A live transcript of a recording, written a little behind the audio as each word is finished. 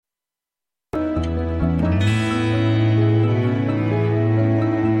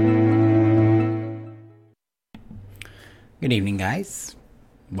Good evening, guys.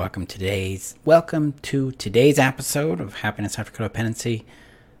 Welcome to today's episode of Happiness After Codependency.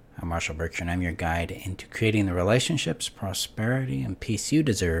 I'm Marshall Berkshire, and I'm your guide into creating the relationships, prosperity, and peace you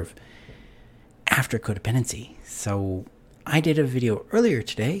deserve after codependency. So I did a video earlier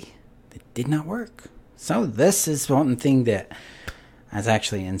today that did not work. So this is one thing that has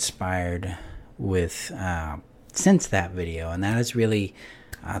actually inspired with since that video, and that is really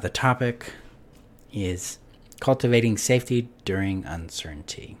the topic is cultivating safety during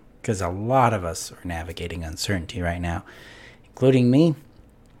uncertainty, because a lot of us are navigating uncertainty right now, including me.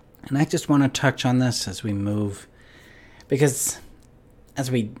 And I just want to touch on this as we move, because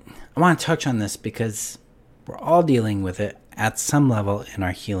I want to touch on this because we're all dealing with it at some level in our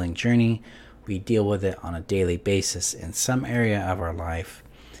healing journey. We deal with it on a daily basis in some area of our life,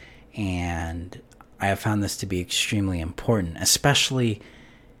 and I have found this to be extremely important, especially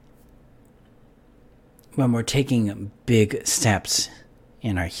when we're taking big steps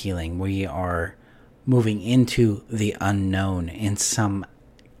in our healing. We are moving into the unknown in some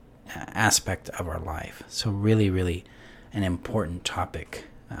aspect of our life. So really, really an important topic,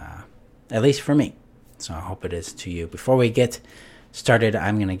 at least for me. So I hope it is to you. Before we get started,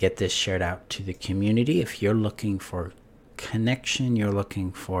 I'm going to get this shared out to the community. If you're looking for connection, you're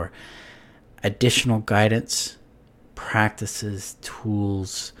looking for additional guidance, practices,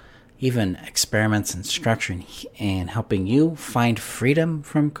 tools, even experiments and structure and helping you find freedom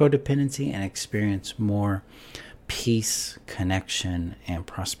from codependency and experience more peace, connection, and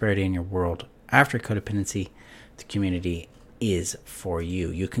prosperity in your world after codependency, the community is for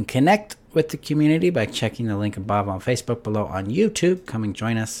you. You can connect with the community by checking the link above on Facebook, below on YouTube. Come and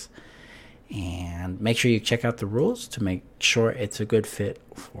join us. And make sure you check out the rules to make sure it's a good fit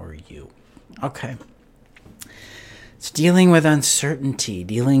for you. Okay. It's dealing with uncertainty,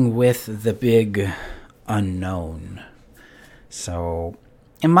 dealing with the big unknown. So,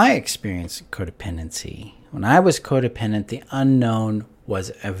 in my experience, codependency, when I was codependent, the unknown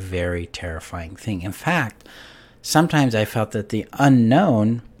was a very terrifying thing. In fact, sometimes I felt that the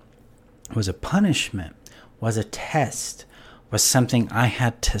unknown was a punishment, was a test, was something I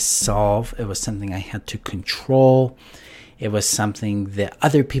had to solve. It was something I had to control. It was something that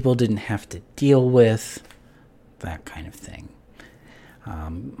other people didn't have to deal with. That kind of thing.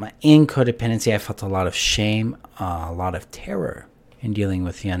 In codependency, I felt a lot of shame, a lot of terror in dealing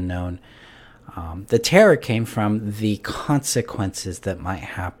with the unknown. The terror came from the consequences that might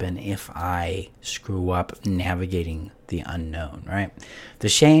happen if I screw up navigating the unknown, right? The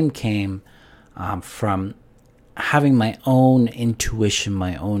shame came from having my own intuition,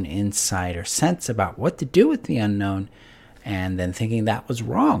 my own insight or sense about what to do with the unknown, and then thinking that was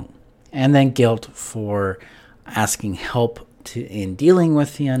wrong. And then guilt for asking help in dealing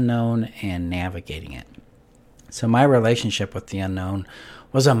with the unknown and navigating it. So my relationship with the unknown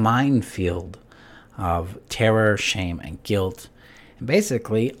was a minefield of terror, shame, and guilt, and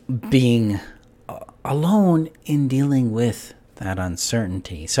basically being alone in dealing with that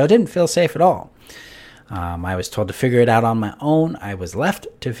uncertainty. So it didn't feel safe at all. I was told to figure it out on my own. I was left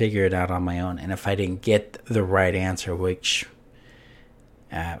to figure it out on my own, and if I didn't get the right answer, which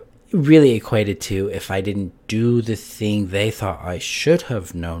really equated to if I didn't do the thing they thought I should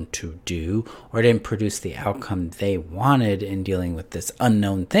have known to do, or didn't produce the outcome they wanted in dealing with this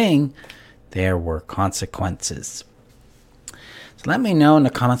unknown thing, there were consequences. So let me know in the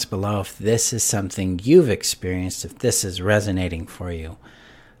comments below if this is something you've experienced, if this is resonating for you.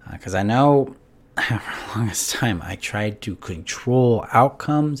 Because I know for the longest time I tried to control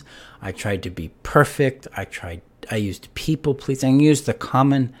outcomes. I tried to be perfect. I used people pleasing. I used the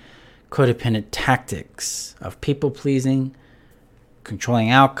common codependent tactics of people pleasing, controlling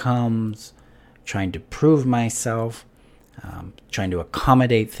outcomes, trying to prove myself, trying to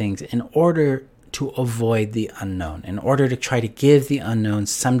accommodate things in order to avoid the unknown, in order to try to give the unknown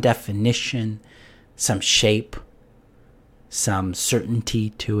some definition, some shape, some certainty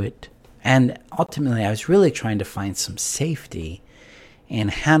to it. And ultimately, I was really trying to find some safety in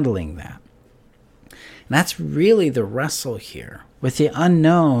handling that. And that's really the wrestle here. With the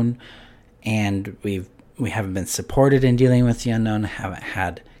unknown, and we haven't been supported in dealing with the unknown, haven't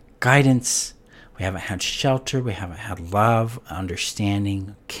had guidance, we haven't had shelter, we haven't had love,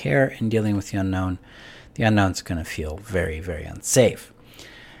 understanding, care in dealing with the unknown's going to feel very, very unsafe.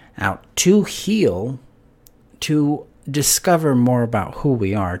 Now, to heal, to discover more about who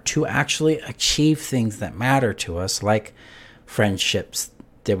we are, to actually achieve things that matter to us, like friendships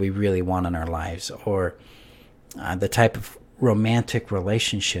that we really want in our lives, or the type of romantic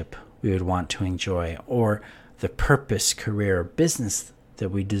relationship we would want to enjoy, or the purpose, career, or business that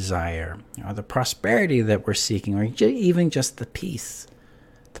we desire, or the prosperity that we're seeking, or even just the peace,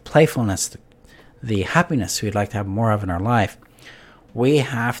 the playfulness, the happiness we'd like to have more of in our life, we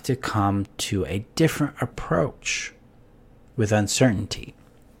have to come to a different approach with uncertainty.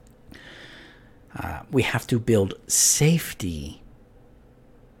 We have to build safety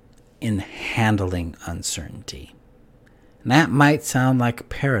in handling uncertainty. And that might sound like a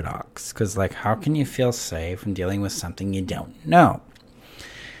paradox, because how can you feel safe in dealing with something you don't know?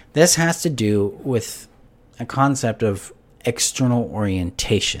 This has to do with a concept of external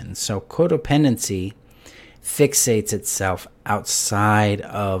orientation. So codependency fixates itself outside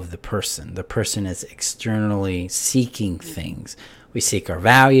of the person. The person is externally seeking things. We seek our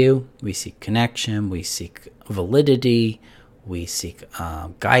value, we seek connection, we seek validity, we seek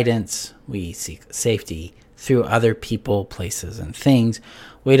guidance, we seek safety through other people, places, and things.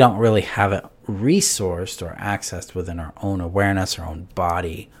 We don't really have it resourced or accessed within our own awareness, our own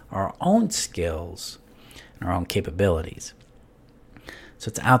body, our own skills, and our own capabilities. So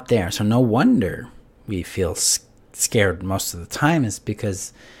it's out there. So no wonder we feel scared most of the time, is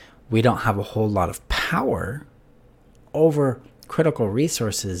because we don't have a whole lot of power over critical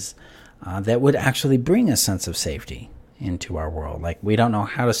resources that would actually bring a sense of safety into our world. We don't know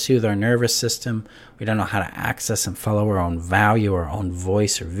how to soothe our nervous system. We don't know how to access and follow our own value, our own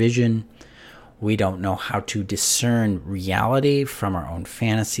voice or vision. We don't know how to discern reality from our own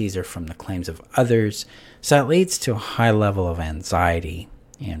fantasies or from the claims of others. So that leads to a high level of anxiety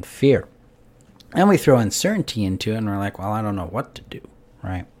and fear. And we throw uncertainty into it, and we're like, well, I don't know what to do,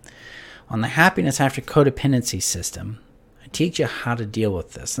 right? On the happiness after codependency system, I teach you how to deal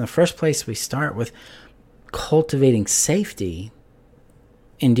with this. In the first place, we start with cultivating safety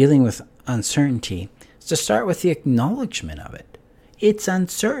in dealing with uncertainty. Is to start with the acknowledgement of it. It's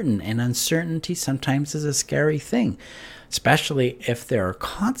uncertain, and uncertainty sometimes is a scary thing, especially if there are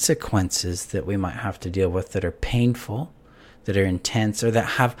consequences that we might have to deal with that are painful, that are intense, or that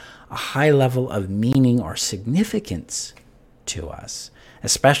have a high level of meaning or significance to us,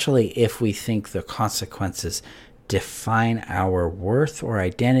 especially if we think the consequences define our worth or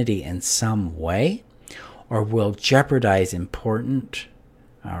identity in some way, or will jeopardize important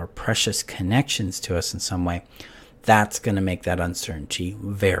or precious connections to us in some way. That's going to make that uncertainty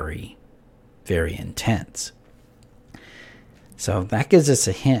very, very intense. So that gives us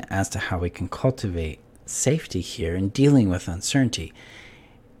a hint as to how we can cultivate safety here in dealing with uncertainty.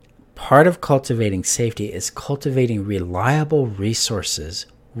 Part of cultivating safety is cultivating reliable resources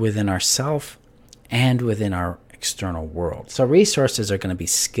within ourselves and within our external world. So resources are going to be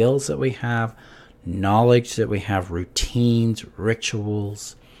skills that we have, knowledge that we have, routines,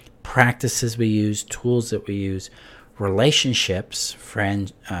 rituals, practices we use, tools that we use, relationships,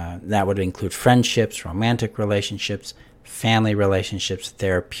 that would include friendships, romantic relationships, family relationships,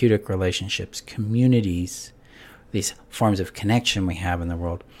 therapeutic relationships, communities, these forms of connection we have in the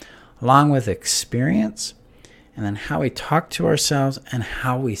world, along with experience, and then how we talk to ourselves and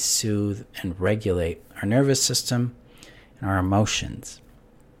how we soothe and regulate our nervous system and our emotions.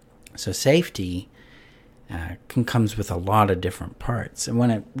 So safety comes with a lot of different parts. And when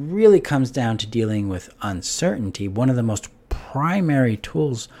it really comes down to dealing with uncertainty, one of the most primary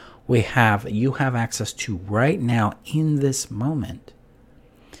tools you have access to right now in this moment,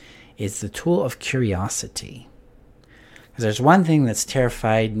 is the tool of curiosity. Because there's one thing that's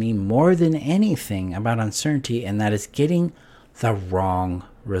terrified me more than anything about uncertainty, and that is getting the wrong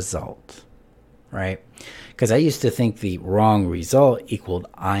result, right? Because I used to think the wrong result equaled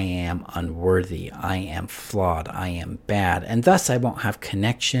I am unworthy, I am flawed, I am bad, and thus I won't have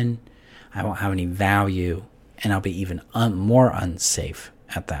connection, I won't have any value, and I'll be even more unsafe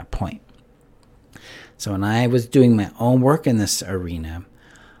at that point. So when I was doing my own work in this arena,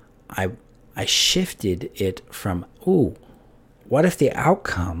 I shifted it from, what if the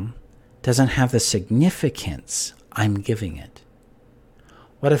outcome doesn't have the significance I'm giving it?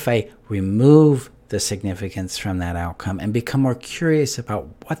 What if I remove the significance from that outcome and become more curious about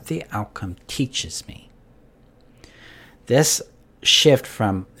what the outcome teaches me? This shift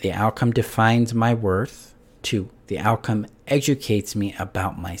from the outcome defines my worth to the outcome educates me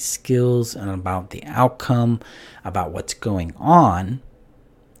about my skills and about the outcome, about what's going on,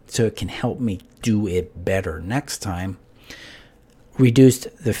 so it can help me do it better next time, reduced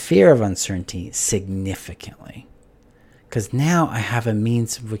the fear of uncertainty significantly. Because now I have a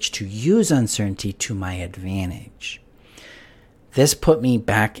means of which to use uncertainty to my advantage. This put me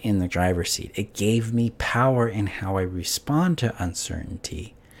back in the driver's seat. It gave me power in how I respond to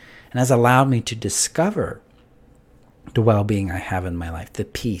uncertainty, and has allowed me to discover the well-being I have in my life, the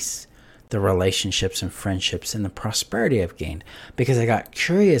peace, the relationships and friendships and the prosperity I've gained, because I got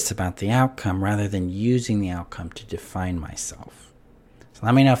curious about the outcome rather than using the outcome to define myself. So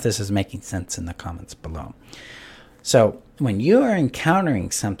let me know if this is making sense in the comments below. So when you are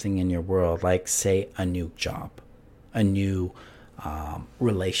encountering something in your world, like say a new job, a new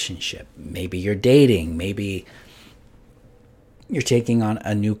relationship, maybe you're dating, maybe you're taking on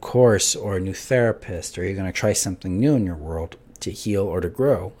a new course or a new therapist, or you're going to try something new in your world to heal or to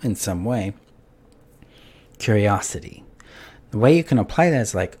grow in some way, curiosity. The way you can apply that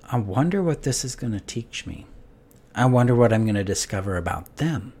is like, I wonder what this is going to teach me. I wonder what I'm going to discover about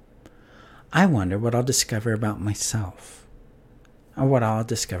them. I wonder what I'll discover about myself, or what I'll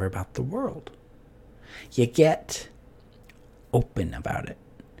discover about the world. You get open about it.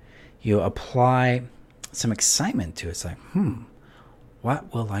 You apply some excitement to it. It's like,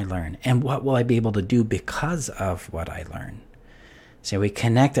 what will I learn? And what will I be able to do because of what I learn? So we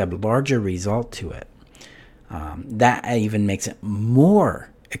connect a larger result to it. That even makes it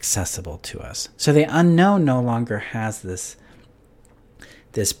more accessible to us. So the unknown no longer has this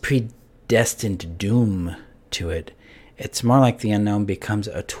predestined doom to it. It's more like the unknown becomes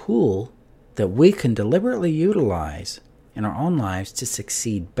a tool that we can deliberately utilize in our own lives to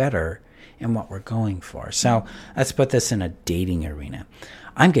succeed better in what we're going for. So let's put this in a dating arena.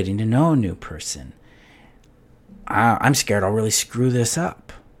 I'm getting to know a new person. I'm scared I'll really screw this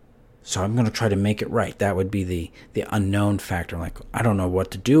up, so I'm going to try to make it right. That would be the unknown factor. Like, I don't know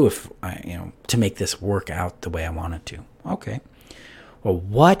what to do if to make this work out the way I want it to. Okay. Well,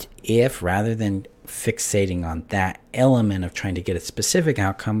 what if rather than fixating on that element of trying to get a specific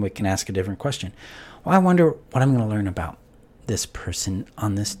outcome, we can ask a different question? Well, I wonder what I'm going to learn about this person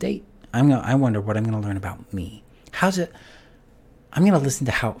on this date. I wonder what I'm going to learn about me. I'm going to listen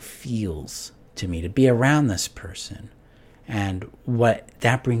to how it feels to me to be around this person and what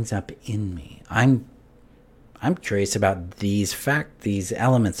that brings up in me. I'm curious about these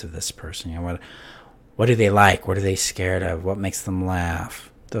elements of this person. What do they like? What are they scared of? What makes them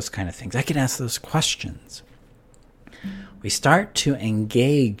laugh? Those kind of things. I can ask those questions. We start to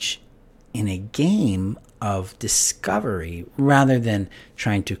engage in a game of discovery rather than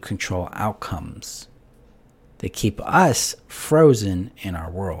trying to control outcomes that keep us frozen in our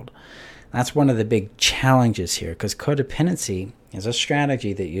world. That's one of the big challenges here, because codependency is a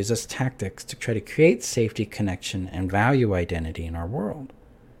strategy that uses tactics to try to create safety, connection, and value identity in our world.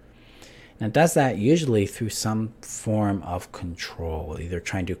 And it does that usually through some form of control, either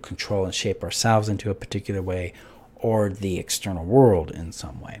trying to control and shape ourselves into a particular way or the external world in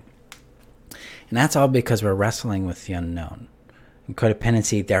some way. And that's all because we're wrestling with the unknown. In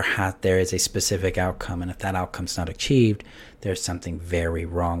codependency, there is a specific outcome, and if that outcome's not achieved, there's something very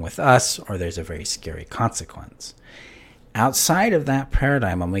wrong with us, or there's a very scary consequence. Outside of that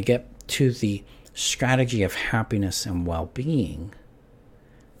paradigm, when we get to the strategy of happiness and well-being,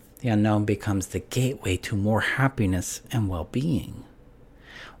 the unknown becomes the gateway to more happiness and well-being,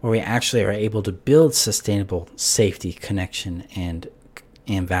 where we actually are able to build sustainable safety, connection, and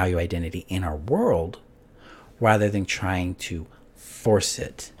value identity in our world, rather than trying to force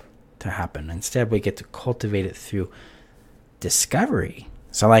it to happen. Instead, we get to cultivate it through discovery.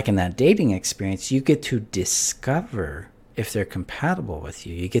 So like in that dating experience, you get to discover if they're compatible with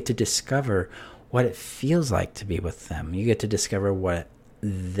you. You get to discover what it feels like to be with them. You get to discover what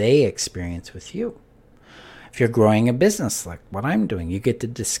they experience with you. If you're growing a business like what I'm doing, you get to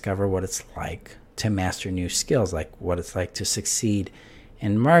discover what it's like to master new skills, like what it's like to succeed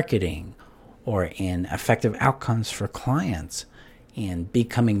in marketing or in effective outcomes for clients, and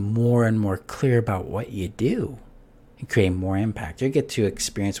becoming more and more clear about what you do and creating more impact. You get to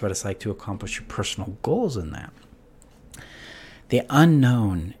experience what it's like to accomplish your personal goals in that. The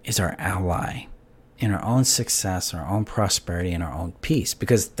unknown is our ally in our own success, our own prosperity, and our own peace,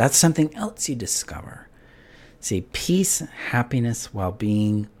 because that's something else you discover. See, peace, happiness,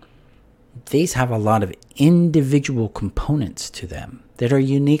 well-being, these have a lot of individual components to them that are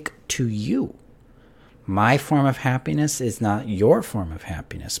unique to you. My form of happiness is not your form of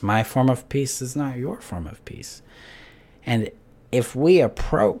happiness. My form of peace is not your form of peace. And if we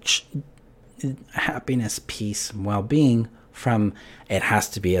approach happiness, peace, and well-being from it has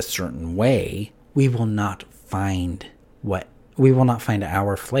to be a certain way, we will not find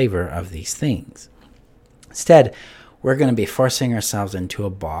our flavor of these things. Instead, we're going to be forcing ourselves into a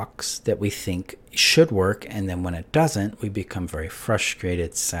box that we think should work, and then when it doesn't, we become very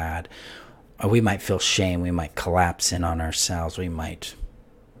frustrated, sad. Or we might feel shame. We might collapse in on ourselves. We might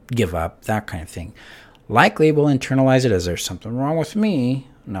give up, that kind of thing. Likely, we'll internalize it as there's something wrong with me.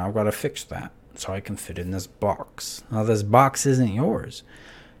 Now I've got to fix that so I can fit in this box. Now, this box isn't yours.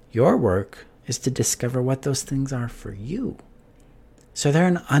 Your work is to discover what those things are for you. So they're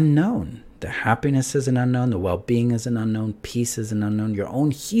an unknown. The happiness is an unknown. The well-being is an unknown. Peace is an unknown. Your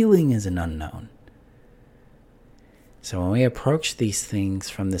own healing is an unknown. So when we approach these things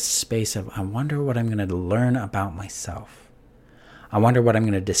from this space of, I wonder what I'm going to learn about myself. I wonder what I'm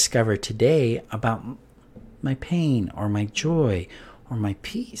going to discover today about my pain or my joy or my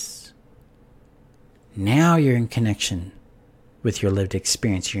peace. Now you're in connection with your lived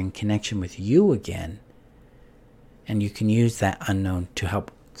experience. You're in connection with you again. And you can use that unknown to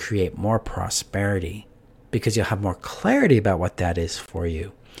help create more prosperity, because you'll have more clarity about what that is for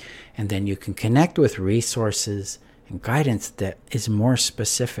you. And then you can connect with resources and guidance that is more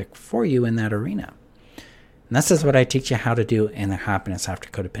specific for you in that arena. And this is what I teach you how to do in the Happiness After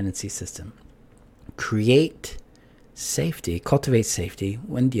Codependency system. Create safety, cultivate safety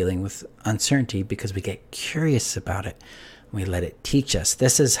when dealing with uncertainty, because we get curious about it. We let it teach us.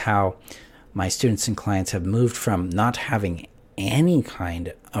 This is how my students and clients have moved from not having any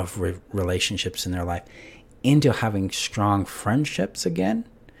kind of relationships in their life into having strong friendships again,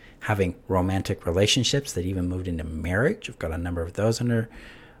 having romantic relationships that even moved into marriage. I've got a number of those under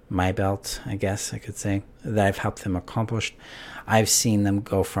my belt, I guess I could say, that I've helped them accomplish. I've seen them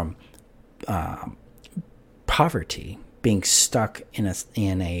go from poverty, being stuck in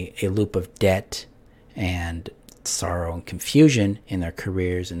a loop of debt and sorrow and confusion in their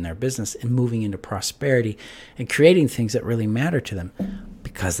careers and their business, and moving into prosperity and creating things that really matter to them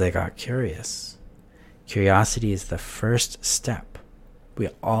because they got curious. Curiosity is the first step we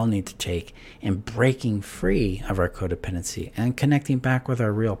all need to take in breaking free of our codependency and connecting back with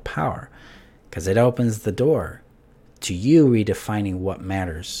our real power, because it opens the door to you redefining what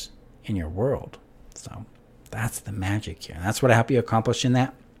matters in your world. So that's the magic here. And that's what I help you accomplish in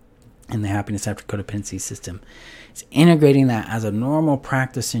the Happiness After Codependency system. It's integrating that as a normal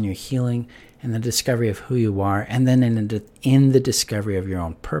practice in your healing and the discovery of who you are, and then in the discovery of your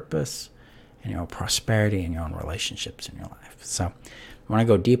own purpose and your own prosperity and your own relationships in your life. So if you want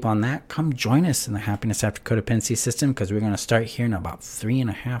to go deep on that, come join us in the Happiness After Codependency system, because we're going to start here in about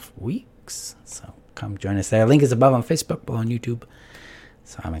 3.5 weeks. So come join us there. Link is above on Facebook, below on YouTube.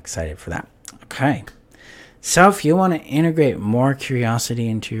 So I'm excited for that. Okay. So if you want to integrate more curiosity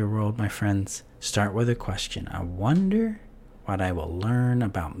into your world, my friends, start with a question. I wonder what I will learn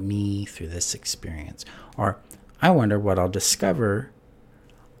about me through this experience. Or I wonder what I'll discover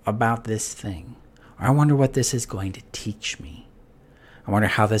about this thing. Or I wonder what this is going to teach me. I wonder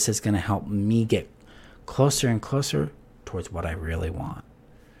how this is going to help me get closer and closer towards what I really want.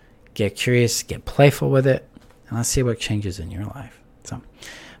 Get curious, get playful with it, and let's see what changes in your life. So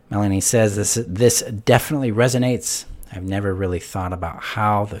Melanie says, this definitely resonates. I've never really thought about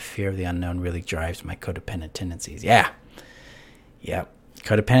how the fear of the unknown really drives my codependent tendencies. Yeah. Yep.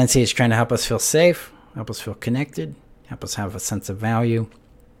 Codependency is trying to help us feel safe, help us feel connected, help us have a sense of value.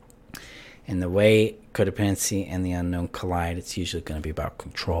 And the way codependency and the unknown collide, it's usually going to be about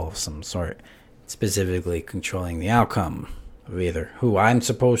control of some sort, specifically controlling the outcome of either who I'm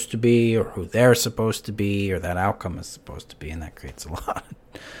supposed to be or who they're supposed to be or that outcome is supposed to be. And that creates a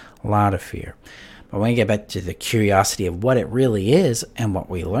lot of fear. But when we get back to the curiosity of what it really is and what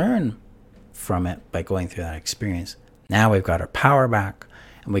we learn from it by going through that experience, now we've got our power back,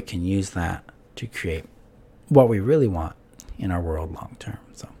 and we can use that to create what we really want in our world long term.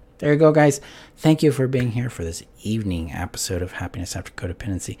 So there you go, guys. Thank you for being here for this evening episode of Happiness After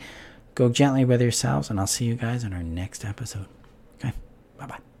Codependency. Go gently with yourselves, and I'll see you guys in our next episode. Okay,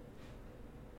 bye-bye.